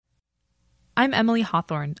I'm Emily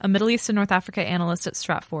Hawthorne, a Middle East and North Africa analyst at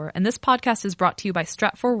Stratfor, and this podcast is brought to you by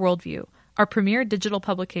Stratfor Worldview, our premier digital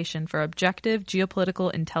publication for objective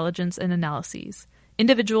geopolitical intelligence and analyses.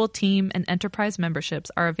 Individual, team, and enterprise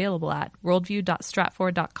memberships are available at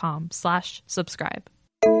worldview.stratfor.com/subscribe.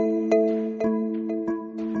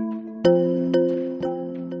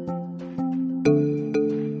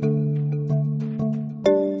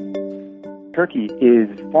 Turkey is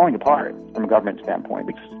falling apart from a government standpoint.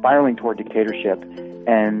 It's spiraling toward dictatorship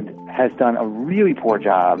and has done a really poor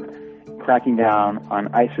job cracking down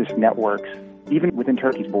on ISIS networks, even within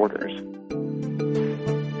Turkey's borders.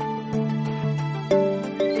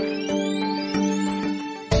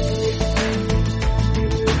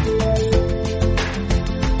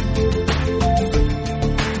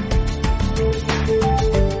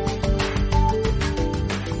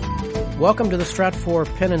 Welcome to the Stratfor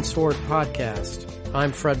Pen and Sword podcast.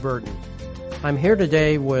 I'm Fred Burton. I'm here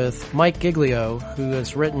today with Mike Giglio, who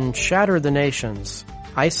has written Shatter the Nations,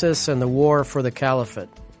 ISIS and the War for the Caliphate.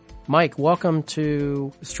 Mike, welcome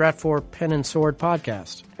to Stratfor Pen and Sword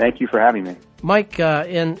podcast. Thank you for having me. Mike,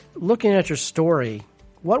 in looking at your story,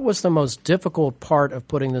 what was the most difficult part of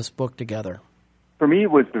putting this book together? For me,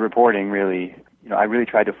 it was the reporting, really. I really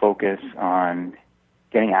tried to focus on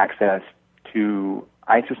getting access to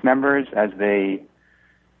ISIS members as they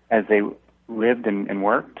lived and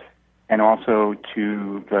worked, and also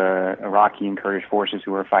to the Iraqi and Kurdish forces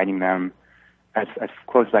who were fighting them as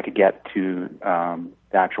close as I could get to the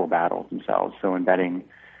actual battles themselves. So embedding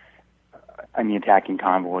the attacking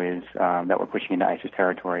convoys that were pushing into ISIS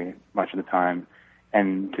territory much of the time,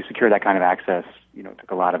 and to secure that kind of access,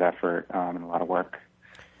 took a lot of effort and a lot of work.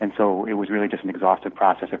 And so it was really just an exhaustive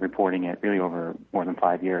process of reporting it, really over more than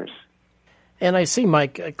 5 years. And I see,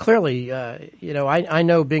 Mike, clearly, I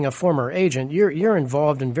know being a former agent, you're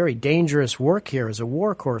involved in very dangerous work here as a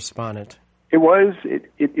war correspondent. It was.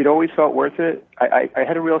 It always felt worth it. I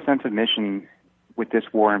had a real sense of mission with this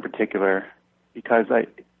war in particular, because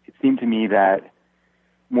it seemed to me that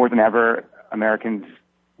more than ever, Americans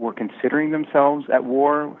were considering themselves at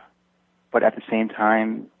war, but at the same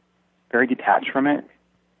time, very detached from it.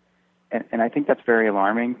 And I think that's very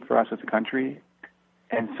alarming for us as a country.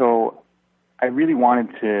 And so I really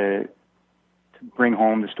wanted to bring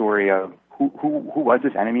home the story of who was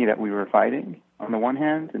this enemy that we were fighting on the one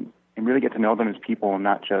hand, and really get to know them as people and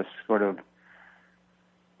not just sort of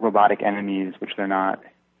robotic enemies, which they're not.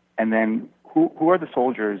 And then who are the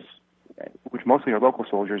soldiers, which mostly are local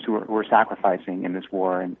soldiers, who are sacrificing in this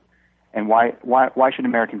war, and why should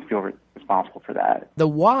Americans feel responsible for that? The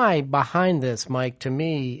why behind this, Mike, to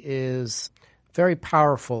me is very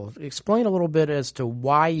powerful. Explain a little bit as to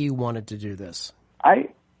why you wanted to do this. I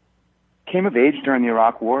came of age during the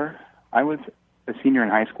Iraq War. I was a senior in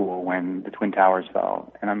high school when the Twin Towers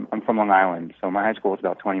fell, and I'm from Long Island, so my high school was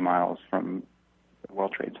about 20 miles from the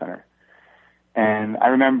World Trade Center. And I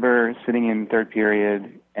remember sitting in third period,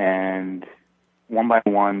 and one by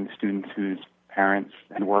one, students whose parents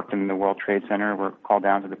had worked in the World Trade Center were called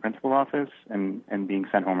down to the principal office and being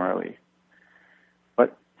sent home early.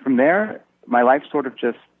 But from there, my life sort of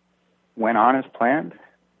just went on as planned.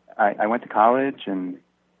 I went to college, and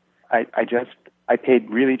I paid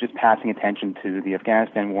really just passing attention to the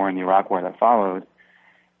Afghanistan war and the Iraq war that followed.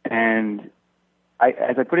 And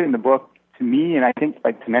as I put it in the book, to me, and I think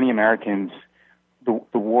like to many Americans, the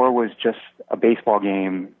war was just a baseball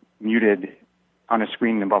game muted on a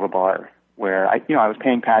screen above a bar, where I was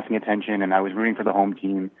paying passing attention and I was rooting for the home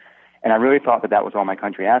team, and I really thought that was all my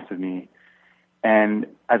country asked of me. And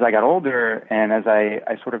as I got older, and as I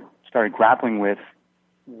sort of started grappling with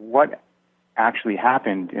what actually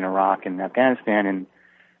happened in Iraq and Afghanistan,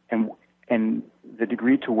 and the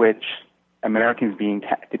degree to which Americans being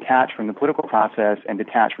detached from the political process and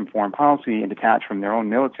detached from foreign policy and detached from their own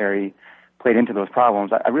military played into those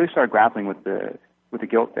problems, I really started grappling with the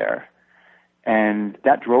guilt there. And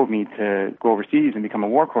that drove me to go overseas and become a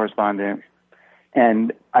war correspondent.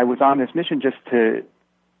 And I was on this mission just to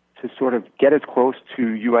sort of get as close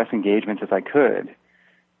to U.S. engagements as I could.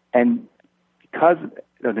 And because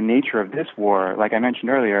of the nature of this war, like I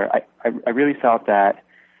mentioned earlier, I really felt that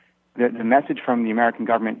the message from the American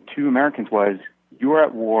government to Americans was, you are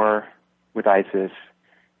at war with ISIS,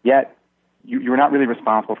 yet you're not really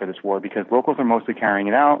responsible for this war because locals are mostly carrying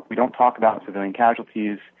it out. We don't talk about civilian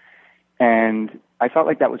casualties. And I felt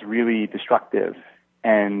like that was really destructive.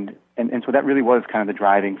 And so that really was kind of the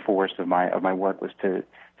driving force of my work, was to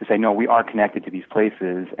say, no, we are connected to these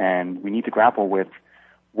places, and we need to grapple with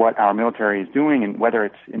what our military is doing, and whether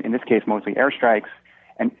it's, in this case, mostly airstrikes,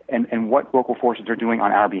 and what local forces are doing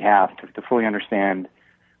on our behalf to fully understand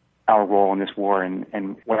our role in this war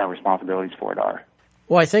and what our responsibilities for it are.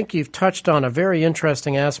 Well, I think you've touched on a very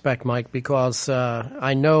interesting aspect, Mike, because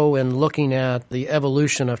I know in looking at the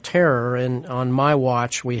evolution of terror, and on my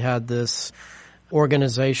watch we had this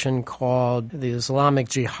organization called the Islamic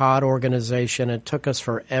Jihad Organization. It took us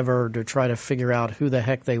forever to try to figure out who the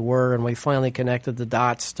heck they were, and we finally connected the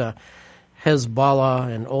dots to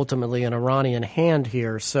Hezbollah and ultimately an Iranian hand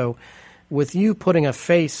here. So with you putting a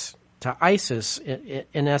face to ISIS,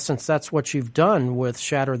 in essence, that's what you've done with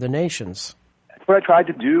Shatter the Nations. That's what I tried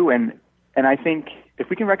to do, and I think if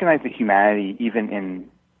we can recognize the humanity even in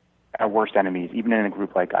our worst enemies, even in a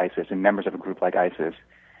group like ISIS and members of a group like ISIS,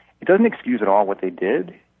 it doesn't excuse at all what they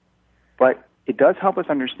did, but it does help us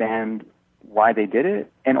understand why they did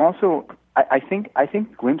it. And also, I think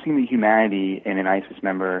glimpsing the humanity in an ISIS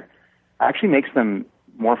member actually makes them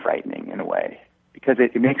more frightening in a way, because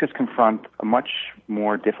it makes us confront a much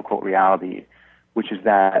more difficult reality, which is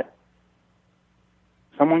that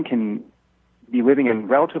someone can be living a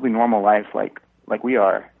relatively normal life like we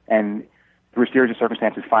are, and through a series of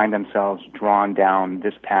circumstances find themselves drawn down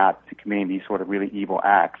this path to committing these sort of really evil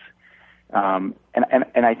acts. And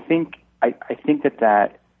I think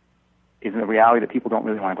that is a reality that people don't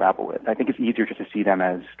really want to grapple with. I think it's easier just to see them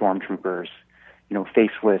as stormtroopers,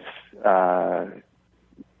 faceless,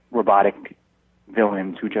 robotic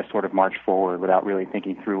villains who just sort of march forward without really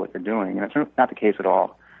thinking through what they're doing. And it's not the case at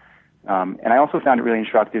all. And I also found it really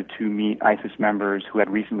instructive to meet ISIS members who had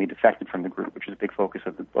recently defected from the group, which is a big focus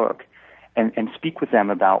of the book, and speak with them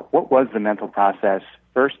about what was the mental process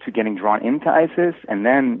first to getting drawn into ISIS, and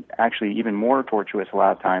then actually even more tortuous a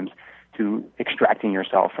lot of times to extracting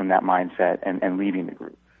yourself from that mindset and leaving the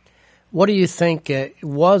group. What do you think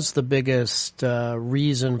was the biggest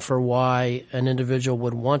reason for why an individual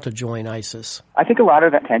would want to join ISIS? I think a lot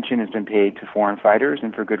of that attention has been paid to foreign fighters,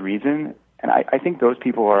 and for good reason. And I think those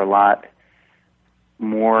people are a lot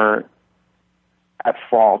more at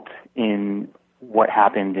fault in what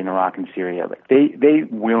happened in Iraq and Syria. Like they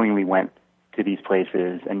willingly went to these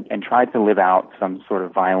places and tried to live out some sort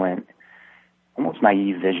of violent, almost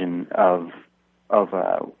naive vision of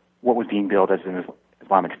what was being built as an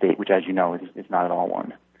Islamic State, which, as you know, is not at all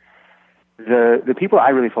one. The people I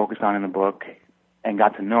really focused on in the book and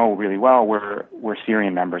got to know really well were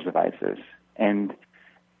Syrian members of ISIS, and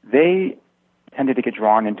they tended to get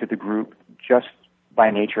drawn into the group just by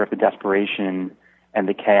nature of the desperation and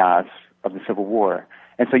the chaos of the civil war.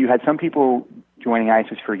 And so you had some people joining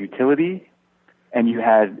ISIS for utility, and you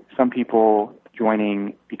had some people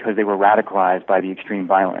joining because they were radicalized by the extreme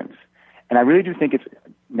violence. And I really do think it's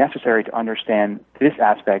necessary to understand this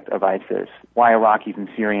aspect of ISIS, why Iraqis and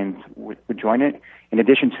Syrians would join it, in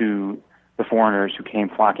addition to the foreigners who came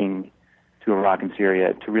flocking to Iraq and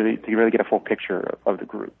Syria to really get a full picture of the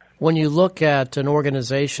group. When you look at an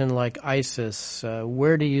organization like ISIS,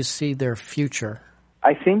 where do you see their future?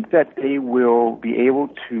 I think that they will be able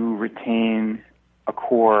to retain a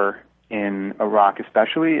core in Iraq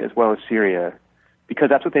especially, as well as Syria, because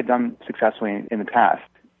that's what they've done successfully in the past.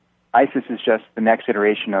 ISIS is just the next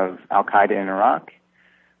iteration of al-Qaeda in Iraq,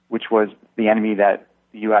 which was the enemy that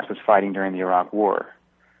the U.S. was fighting during the Iraq War.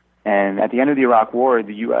 And at the end of the Iraq War,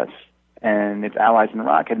 the U.S. and its allies in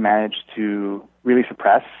Iraq had managed to really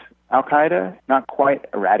suppress al-Qaeda, not quite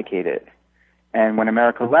eradicate it. And when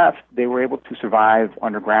America left, they were able to survive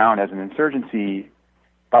underground as an insurgency,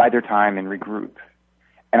 bide their time, and regroup.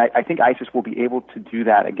 And I think ISIS will be able to do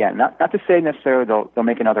that again. Not to say necessarily they'll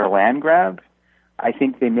make another land grab. I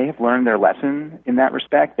think they may have learned their lesson in that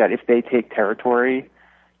respect, that if they take territory,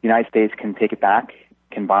 the United States can take it back,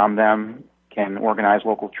 can bomb them, can organize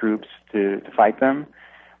local troops to fight them.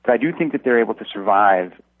 But I do think that they're able to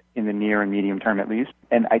survive in the near and medium term at least.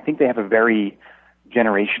 And I think they have a very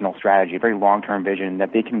generational strategy, a very long-term vision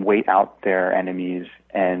that they can wait out their enemies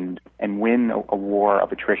and win a war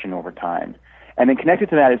of attrition over time. And then connected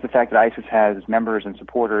to that is the fact that ISIS has members and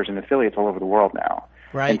supporters and affiliates all over the world now.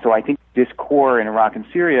 Right. And so I think this core in Iraq and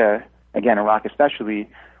Syria, again, Iraq especially,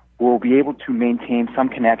 will be able to maintain some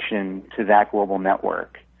connection to that global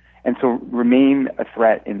network. And so remain a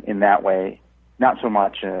threat in that way, not so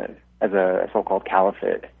much as a so-called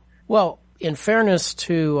caliphate. Well, in fairness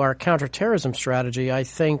to our counterterrorism strategy, I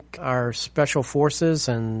think our special forces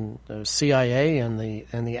and the CIA and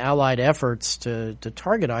the allied efforts to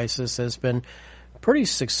target ISIS has been pretty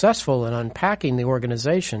successful in unpacking the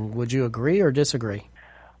organization. Would you agree or disagree?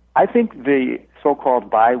 I think the so-called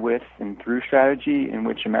by, with, and through strategy in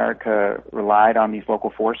which America relied on these local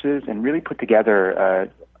forces and really put together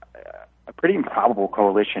a pretty improbable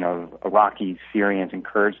coalition of Iraqis, Syrians, and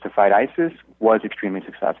Kurds to fight ISIS was extremely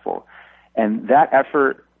successful. And that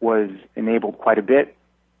effort was enabled quite a bit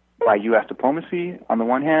by U.S. diplomacy on the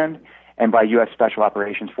one hand, and by U.S. Special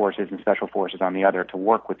Operations Forces and Special Forces on the other to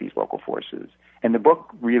work with these local forces. And the book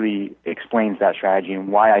really explains that strategy and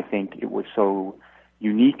why I think it was so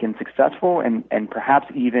unique and successful, and perhaps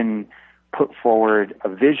even put forward a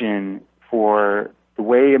vision for the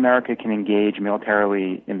way America can engage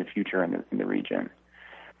militarily in the future in the region.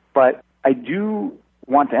 But I do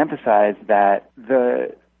want to emphasize that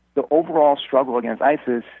the overall struggle against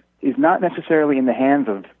ISIS is not necessarily in the hands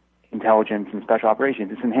of intelligence and special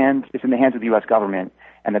operations. It's in the hands of the U.S. government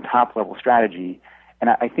and the top-level strategy. And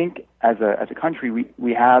I think as a country,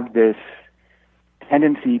 we have this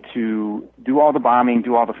tendency to do all the bombing,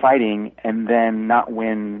 do all the fighting, and then not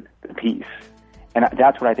win the peace. And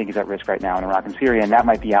that's what I think is at risk right now in Iraq and Syria, and that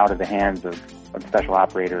might be out of the hands of special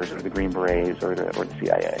operators or the Green Berets or the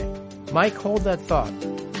CIA. Mike, hold that thought.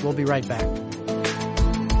 We'll be right back.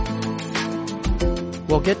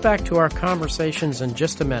 We'll get back to our conversations in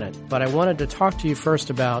just a minute, but I wanted to talk to you first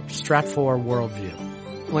about Stratfor Worldview.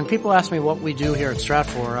 When people ask me what we do here at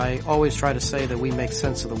Stratfor, I always try to say that we make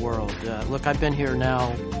sense of the world. Look, I've been here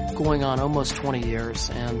now going on almost 20 years,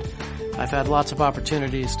 and I've had lots of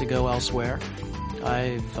opportunities to go elsewhere.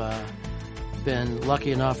 I've been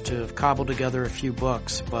lucky enough to have cobbled together a few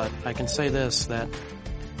books, but I can say this, that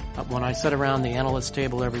when I sit around the analyst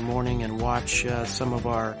table every morning and watch some of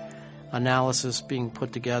our analysis being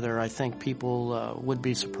put together, I think people would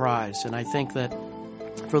be surprised. And I think that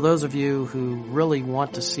for those of you who really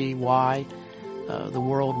want to see why the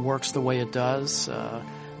world works the way it does,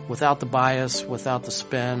 without the bias, without the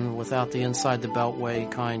spin, without the inside the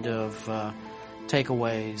beltway kind of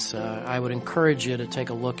takeaways, I would encourage you to take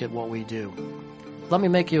a look at what we do. Let me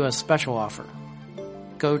make you a special offer.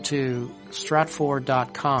 Go to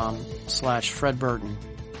stratfor.com/Fred Burton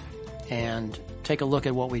and take a look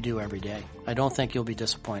at what we do every day. I don't think you'll be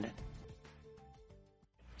disappointed.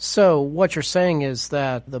 So what you're saying is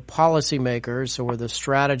that the policymakers or the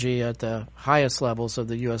strategy at the highest levels of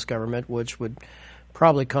the U.S. government, which would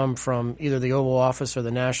probably come from either the Oval Office or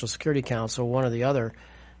the National Security Council, one or the other,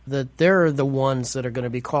 that they're the ones that are going to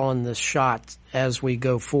be calling this shot as we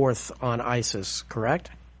go forth on ISIS, correct?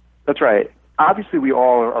 That's right. Obviously, we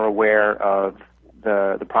all are aware of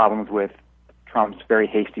the problems with Trump's very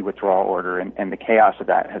hasty withdrawal order and the chaos that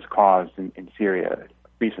that has caused in Syria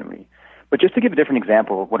recently. But just to give a different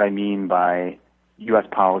example of what I mean by U.S.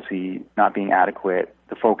 policy not being adequate,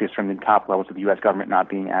 the focus from the top levels of the U.S. government not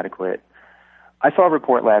being adequate, I saw a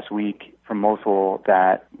report last week from Mosul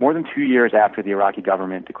that more than 2 years after the Iraqi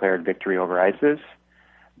government declared victory over ISIS,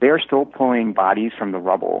 they are still pulling bodies from the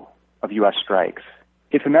rubble of U.S. strikes.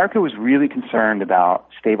 If America was really concerned about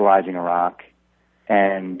stabilizing Iraq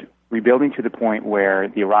and rebuilding to the point where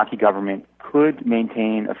the Iraqi government could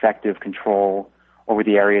maintain effective control over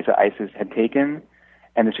the areas that ISIS had taken,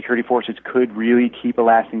 and the security forces could really keep a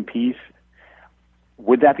lasting peace,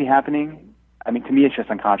 would that be happening? I mean, to me, it's just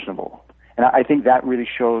unconscionable. And I think that really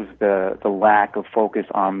shows the lack of focus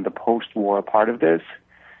on the post-war part of this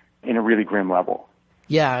in a really grim level.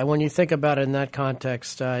 Yeah, and when you think about it in that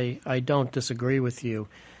context, I don't disagree with you.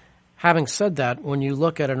 Having said that, when you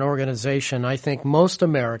look at an organization, I think most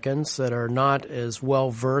Americans that are not as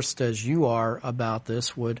well-versed as you are about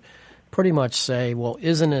this would pretty much say, well,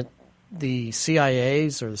 isn't it the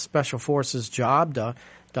CIA's or the Special Forces' job to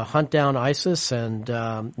hunt down ISIS and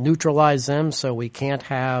neutralize them so we can't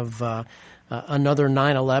have another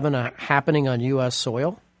 9/11 happening on U.S.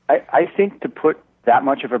 soil? I think to put that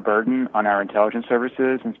much of a burden on our intelligence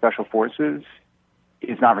services and special forces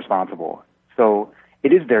is not responsible. So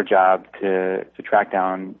it is their job to track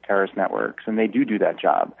down terrorist networks, and they do that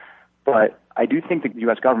job. But I do think the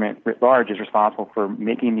U.S. government writ large is responsible for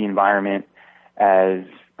making the environment as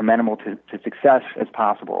amenable to success as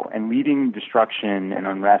possible, and leaving destruction and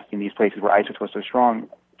unrest in these places where ISIS was so strong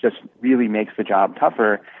just really makes the job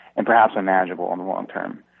tougher and perhaps unmanageable in the long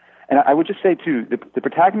term. And I would just say, too, the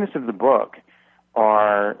protagonists of the book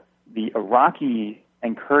are the Iraqi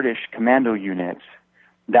and Kurdish commando units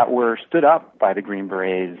that were stood up by the Green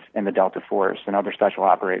Berets and the Delta Force and other special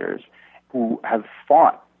operators who have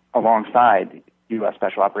fought alongside U.S.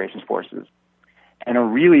 Special Operations Forces and are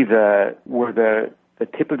really the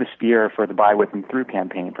tip of the spear for the Buy With and Through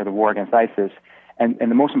campaign, for the war against ISIS, and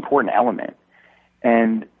the most important element.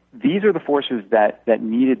 And these are the forces that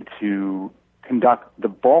needed to conduct the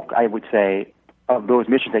bulk, I would say, of those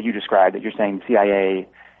missions that you described, that you're saying the CIA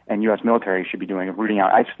and U.S. military should be doing, of rooting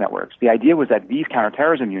out ISIS networks. The idea was that these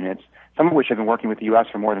counterterrorism units, some of which have been working with the U.S.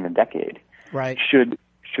 for more than a decade, right, should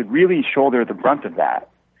really shoulder the brunt of that.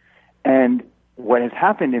 And what has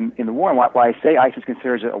happened in the war, and why I say ISIS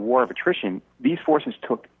considers it a war of attrition, these forces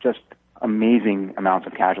took just amazing amounts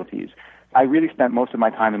of casualties. I really spent most of my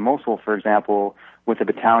time in Mosul, for example, with a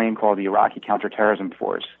battalion called the Iraqi Counterterrorism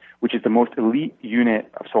Force, which is the most elite unit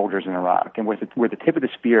of soldiers in Iraq, and we're the tip of the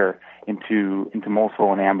spear into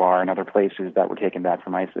Mosul and Anbar and other places that were taken back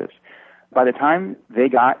from ISIS. By the time they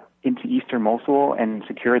got into eastern Mosul and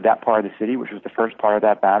secured that part of the city, which was the first part of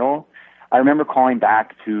that battle, I remember calling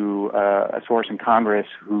back to a source in Congress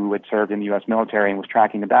who had served in the U.S. military and was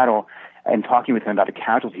tracking the battle and talking with him about the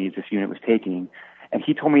casualties this unit was taking. And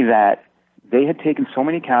he told me that they had taken so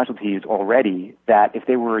many casualties already that if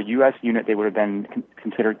they were a U.S. unit, they would have been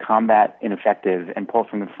considered combat ineffective and pulled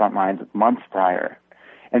from the front lines months prior.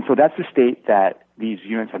 And so that's the state that these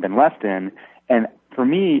units have been left in. And for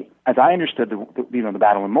me, as I understood the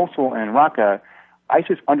battle in Mosul and in Raqqa,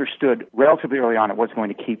 ISIS understood relatively early on it was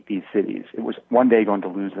going to keep these cities. It was one day going to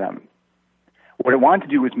lose them. What it wanted to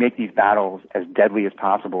do was make these battles as deadly as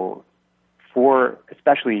possible for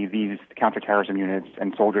especially these counterterrorism units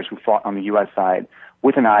and soldiers who fought on the U.S. side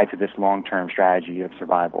with an eye to this long-term strategy of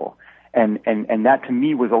survival. And that to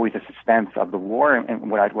me was always a suspense of the war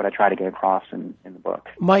and what I try to get across in the book.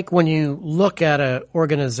 Mike, when you look at an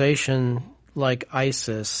organization like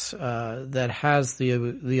ISIS that has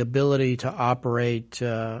the ability to operate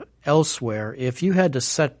elsewhere, if you had to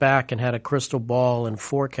set back and had a crystal ball and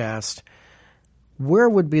forecast, where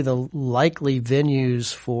would be the likely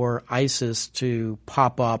venues for ISIS to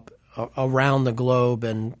pop up around the globe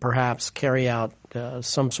and perhaps carry out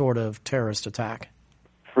some sort of terrorist attack?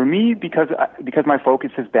 For me, because my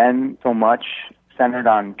focus has been so much centered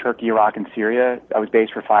on Turkey, Iraq, and Syria, I was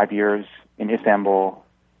based for 5 years in Istanbul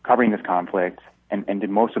covering this conflict and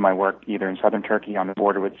did most of my work either in southern Turkey on the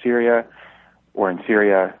border with Syria or in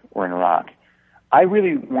Iraq. I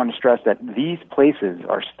really want to stress that these places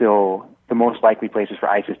are still the most likely places for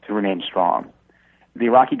ISIS to remain strong. The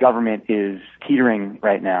Iraqi government is teetering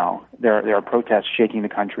right now. There are protests shaking the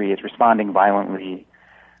country. It's responding violently.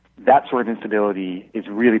 That sort of instability is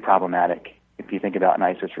really problematic if you think about an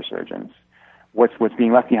ISIS resurgence. What's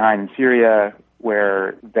being left behind in Syria,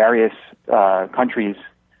 where various countries,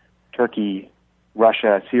 Turkey,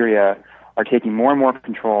 Russia, Syria, are taking more and more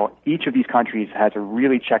control. Each of these countries has a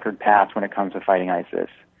really checkered past when it comes to fighting ISIS.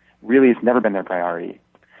 Really, it's never been their priority.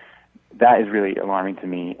 That is really alarming to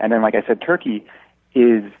me. And then, like I said, Turkey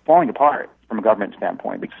is falling apart from a government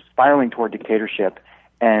standpoint. It's spiraling toward dictatorship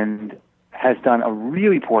and has done a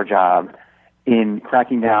really poor job in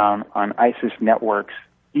cracking down on ISIS networks,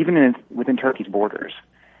 even within Turkey's borders.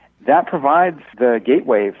 That provides the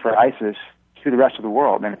gateway for ISIS to the rest of the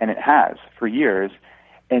world, and it has for years.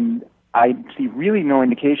 And I see really no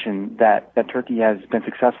indication that Turkey has been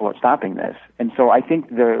successful at stopping this. And so I think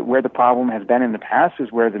where the problem has been in the past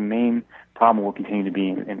is where the main problem will continue to be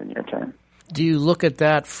in the near term. Do you look at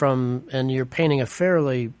that and you're painting a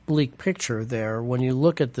fairly bleak picture there, when you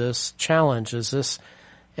look at this challenge, is this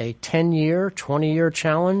a 10-year, 20-year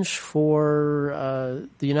challenge for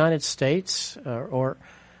the United States, or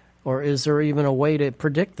is there even a way to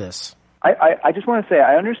predict this? I just want to say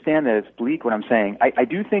I understand that it's bleak what I'm saying. I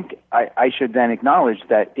do think I should then acknowledge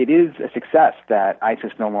that it is a success that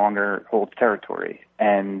ISIS no longer holds territory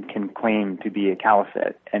and can claim to be a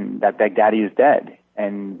caliphate, and that Baghdadi is dead,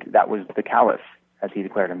 and that was the caliph, as he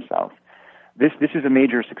declared himself. This is a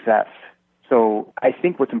major success. So I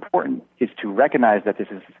think what's important is to recognize that this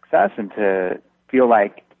is a success and to feel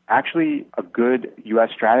like actually a good U.S.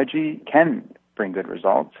 strategy can bring good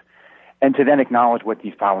results, and to then acknowledge what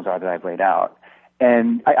these problems are that I've laid out.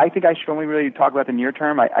 And I think I should only really talk about the near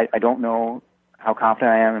term. I don't know how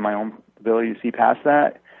confident I am in my own ability to see past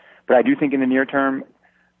that, but I do think in the near term,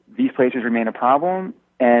 these places remain a problem,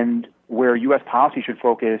 and where U.S. policy should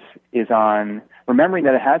focus is on remembering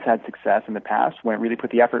that it has had success in the past when it really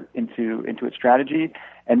put the effort into its strategy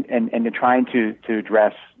and to trying to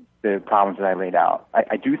address the problems that I laid out.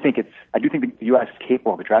 I do think the U.S. is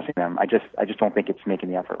capable of addressing them. I just don't think it's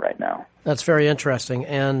making the effort right now. That's very interesting.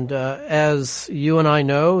 And as you and I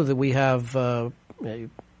know, that we have a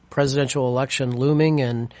presidential election looming,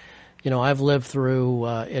 and I've lived through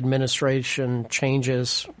administration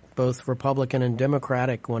changes, both Republican and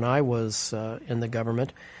Democratic, when I was in the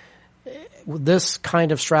government. This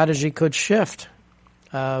kind of strategy could shift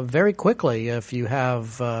very quickly if you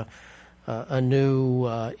have a new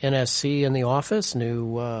NSC in the office,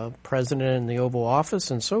 new president in the Oval Office,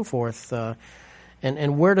 and so forth.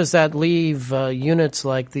 And where does that leave units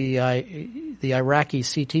like the Iraqi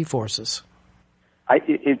CT forces?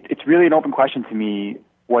 It's really an open question to me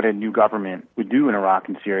what a new government would do in Iraq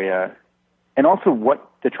and Syria, and also what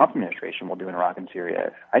the Trump administration will do in Iraq and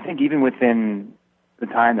Syria. I think even within the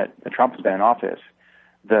time that Trump has been in office,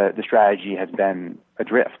 the strategy has been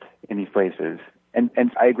adrift in these places. And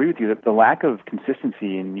I agree with you that the lack of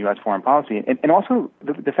consistency in U.S. foreign policy, and also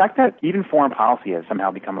the fact that even foreign policy has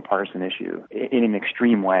somehow become a partisan issue in an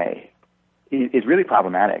extreme way, is really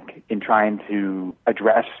problematic in trying to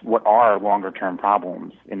address what are longer-term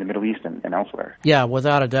problems in the Middle East and elsewhere. Yeah,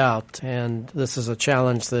 without a doubt. And this is a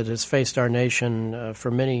challenge that has faced our nation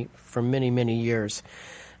for many years.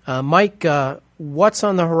 Mike, what's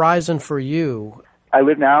on the horizon for you? I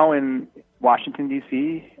live now in Washington,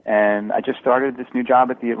 D.C., and I just started this new job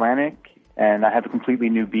at The Atlantic, and I have a completely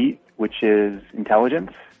new beat, which is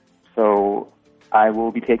intelligence. So I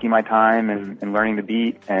will be taking my time and learning the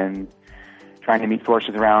beat and trying to meet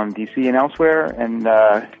sources around D.C. and elsewhere, and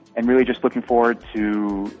really just looking forward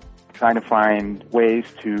to trying to find ways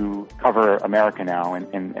to cover America now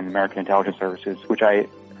and American intelligence services, which I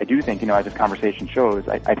do think, as this conversation shows,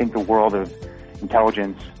 I think the world of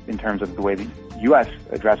intelligence in terms of the way the U.S.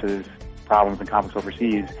 addresses problems and conflicts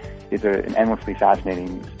overseas is an endlessly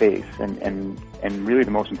fascinating space, and really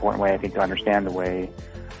the most important way, I think, to understand the way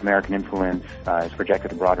American influence is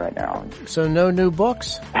projected abroad right now. So no new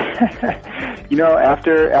books?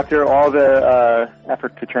 After all the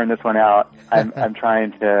effort to turn this one out, I'm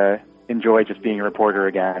trying to enjoy just being a reporter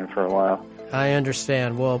again for a while. I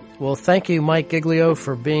understand. Well, thank you, Mike Giglio,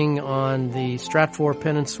 for being on the Stratfor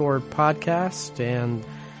Pen and Sword podcast. And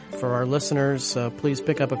for our listeners, please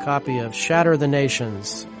pick up a copy of Shatter the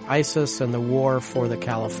Nations, ISIS and the War for the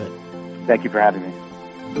Caliphate. Thank you for having me.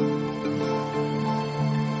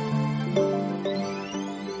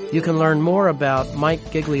 You can learn more about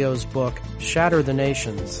Mike Giglio's book, Shatter the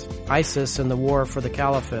Nations, ISIS and the War for the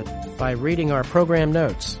Caliphate, by reading our program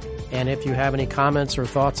notes. And if you have any comments or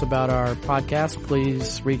thoughts about our podcast,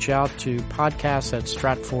 please reach out to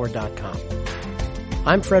podcast@stratfor.com.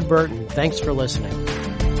 I'm Fred Burton. Thanks for listening.